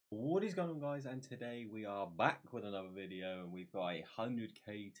What is going on, guys? And today we are back with another video, and we've got a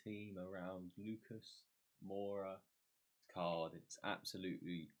 100k team around Lucas Moura card. It's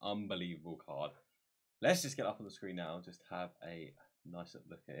absolutely unbelievable card. Let's just get up on the screen now and just have a nice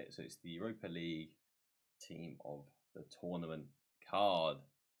look at it. So it's the Europa League team of the tournament card.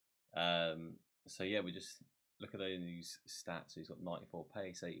 So yeah, we just look at those stats. So he's got 94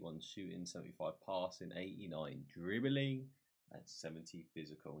 pace, 81 shooting, 75 passing, 89 dribbling, and 70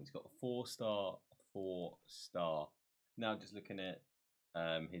 physical. He's got a 4-star, 4-star. Now just looking at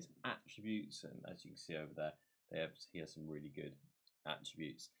his attributes, and as you can see over there, he has some really good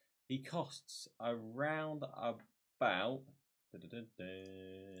attributes. He costs around about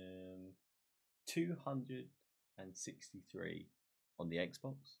 263 on the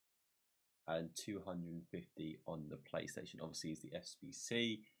Xbox and 250 on the PlayStation. Obviously, it's the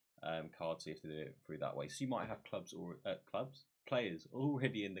Sbc card, so you have to do it through that way. So you might have players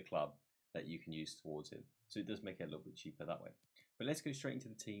already in the club that you can use towards him. So it does make it a little bit cheaper that way. But let's go straight into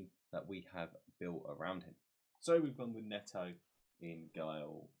the team that we have built around him. So we've gone with Neto in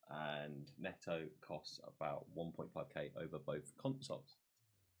goal, and Neto costs about 1.5k over both consoles.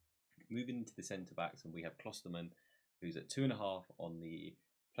 Moving into the centre backs, and we have Klosterman, who's at 2.5 on the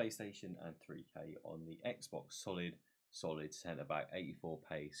PlayStation and 3k on the Xbox. Solid centre back, 84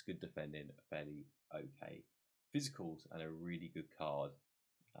 pace, good defending, fairly okay physicals, and a really good card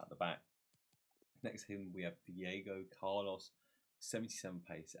at the back. Next to him we have Diego Carlos, 77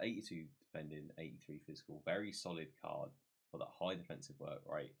 pace, 82 defending, 83 physical. Very solid card for that high defensive work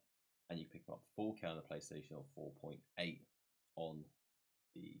rate, and you pick him up 4k on the PlayStation or 4.8 on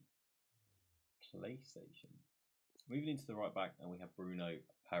the PlayStation. Moving into the right back, and we have Bruno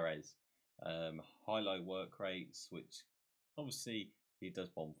Perez. High-low work rates, which obviously he does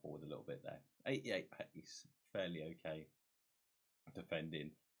bomb forward a little bit there. 88 pace, fairly okay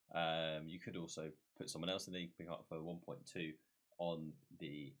defending. You could also put someone else in there. You can pick up for 1.2 on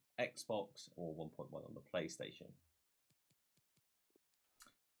the Xbox or 1.1 on the PlayStation.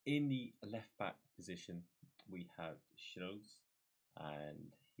 In the left back position, we have Schultz,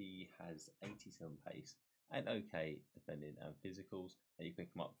 and he has 87 pace and okay defending and physicals, and you pick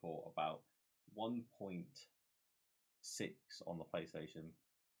him up for about 1.6 on the PlayStation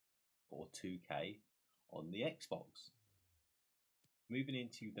or 2k on the Xbox. Moving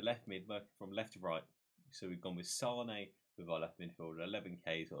into the left mid, working from left to right, so we've gone with Sane with our left midfielder,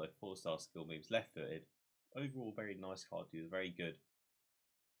 11k, got a 4-star skill moves, left footed. Overall, very nice card. He was very good.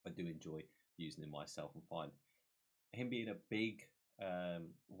 I do enjoy using him myself, and find him being a big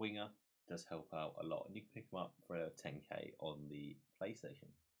winger does help out a lot, and you can pick him up for a 10k on the PlayStation.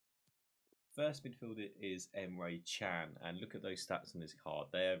 First midfielder is Emre Can, and look at those stats on this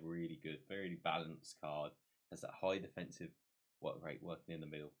card. They're really good, very balanced card. Has that high defensive work rate working in the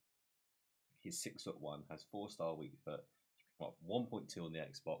middle. He's 6'1", has 4-star weak foot. You pick him up for 1.2 on the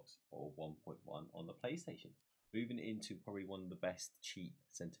Xbox or 1.1 on the PlayStation. Moving into probably one of the best cheap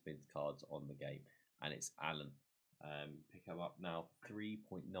centre mid cards on the game, and it's Allen. Pick him up now for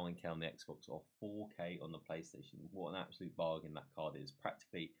 3.9k on the Xbox or 4k on the PlayStation. What an absolute bargain that card is.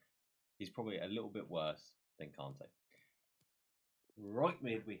 Practically, he's probably a little bit worse than Kante. Right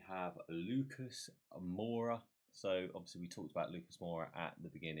mid, we have Lucas Moura. So obviously we talked about Lucas Moura at the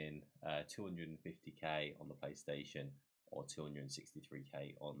beginning. 250k on the PlayStation or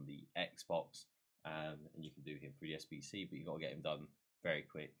 263k on the Xbox. And you can do him through the Sbc, but you've got to get him done very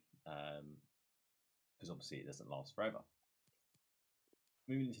quick, because obviously it doesn't last forever.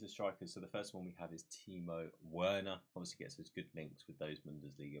 Moving into the strikers, so the first one we have is Timo Werner. Obviously gets those good links with those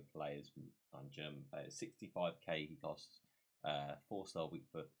Bundesliga players and German players. 65k he costs, 4-star weak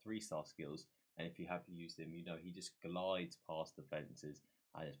foot, 3-star skills, and if you have used him, you know he just glides past defences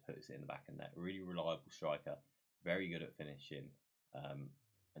and just puts it in the back of the net. Really reliable striker, very good at finishing,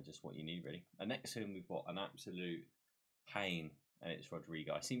 and just what you need really. And next to him we've got an absolute pain, and it's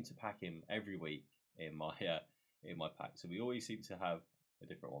Rodrigo. I seem to pack him every week in my pack, so we always seem to have a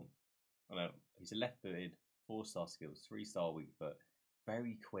different one. I know he's a left-footed, 4-star skills, 3-star weak foot,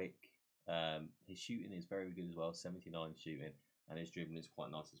 very quick. His shooting is very good as well, 79 shooting, and his dribbling is quite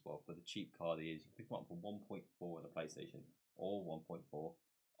nice as well. For the cheap card he is, you can pick him up for 1.4 on the PlayStation or 1.4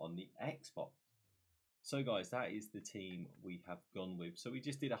 on the Xbox. So guys, that is the team we have gone with. So we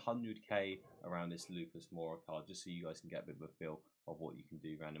just did 100k around this Lucas Moura card, just so you guys can get a bit of a feel of what you can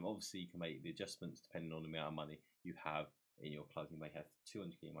do around him. Obviously, you can make the adjustments depending on the amount of money you have in your club. You may have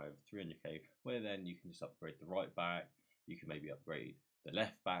 200k, you might have 300k, where then you can just upgrade the right back. You can maybe upgrade the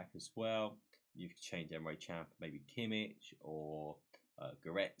left back as well. You can change Emre Can for maybe Kimmich or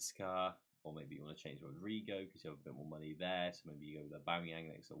Goretzka. or maybe you want to change Rodrigo because you have a bit more money there. So maybe you go with Aubameyang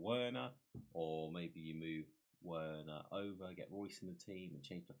next to Werner, or maybe you move Werner over, get Royce in the team, and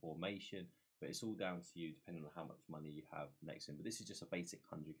change the formation. But it's all down to you, depending on how much money you have next to him. But this is just a basic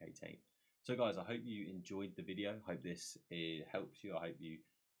 100k team. So guys, I hope you enjoyed the video. I hope this helps you. I hope you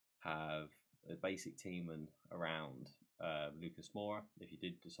have a basic team and around Lucas Moura if you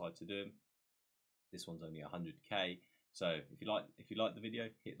did decide to do him. This one's only 100k. So if you like the video,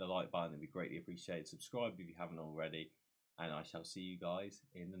 hit the like button. It'd be greatly appreciated. Subscribe if you haven't already, and I shall see you guys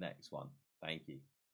in the next one. Thank you.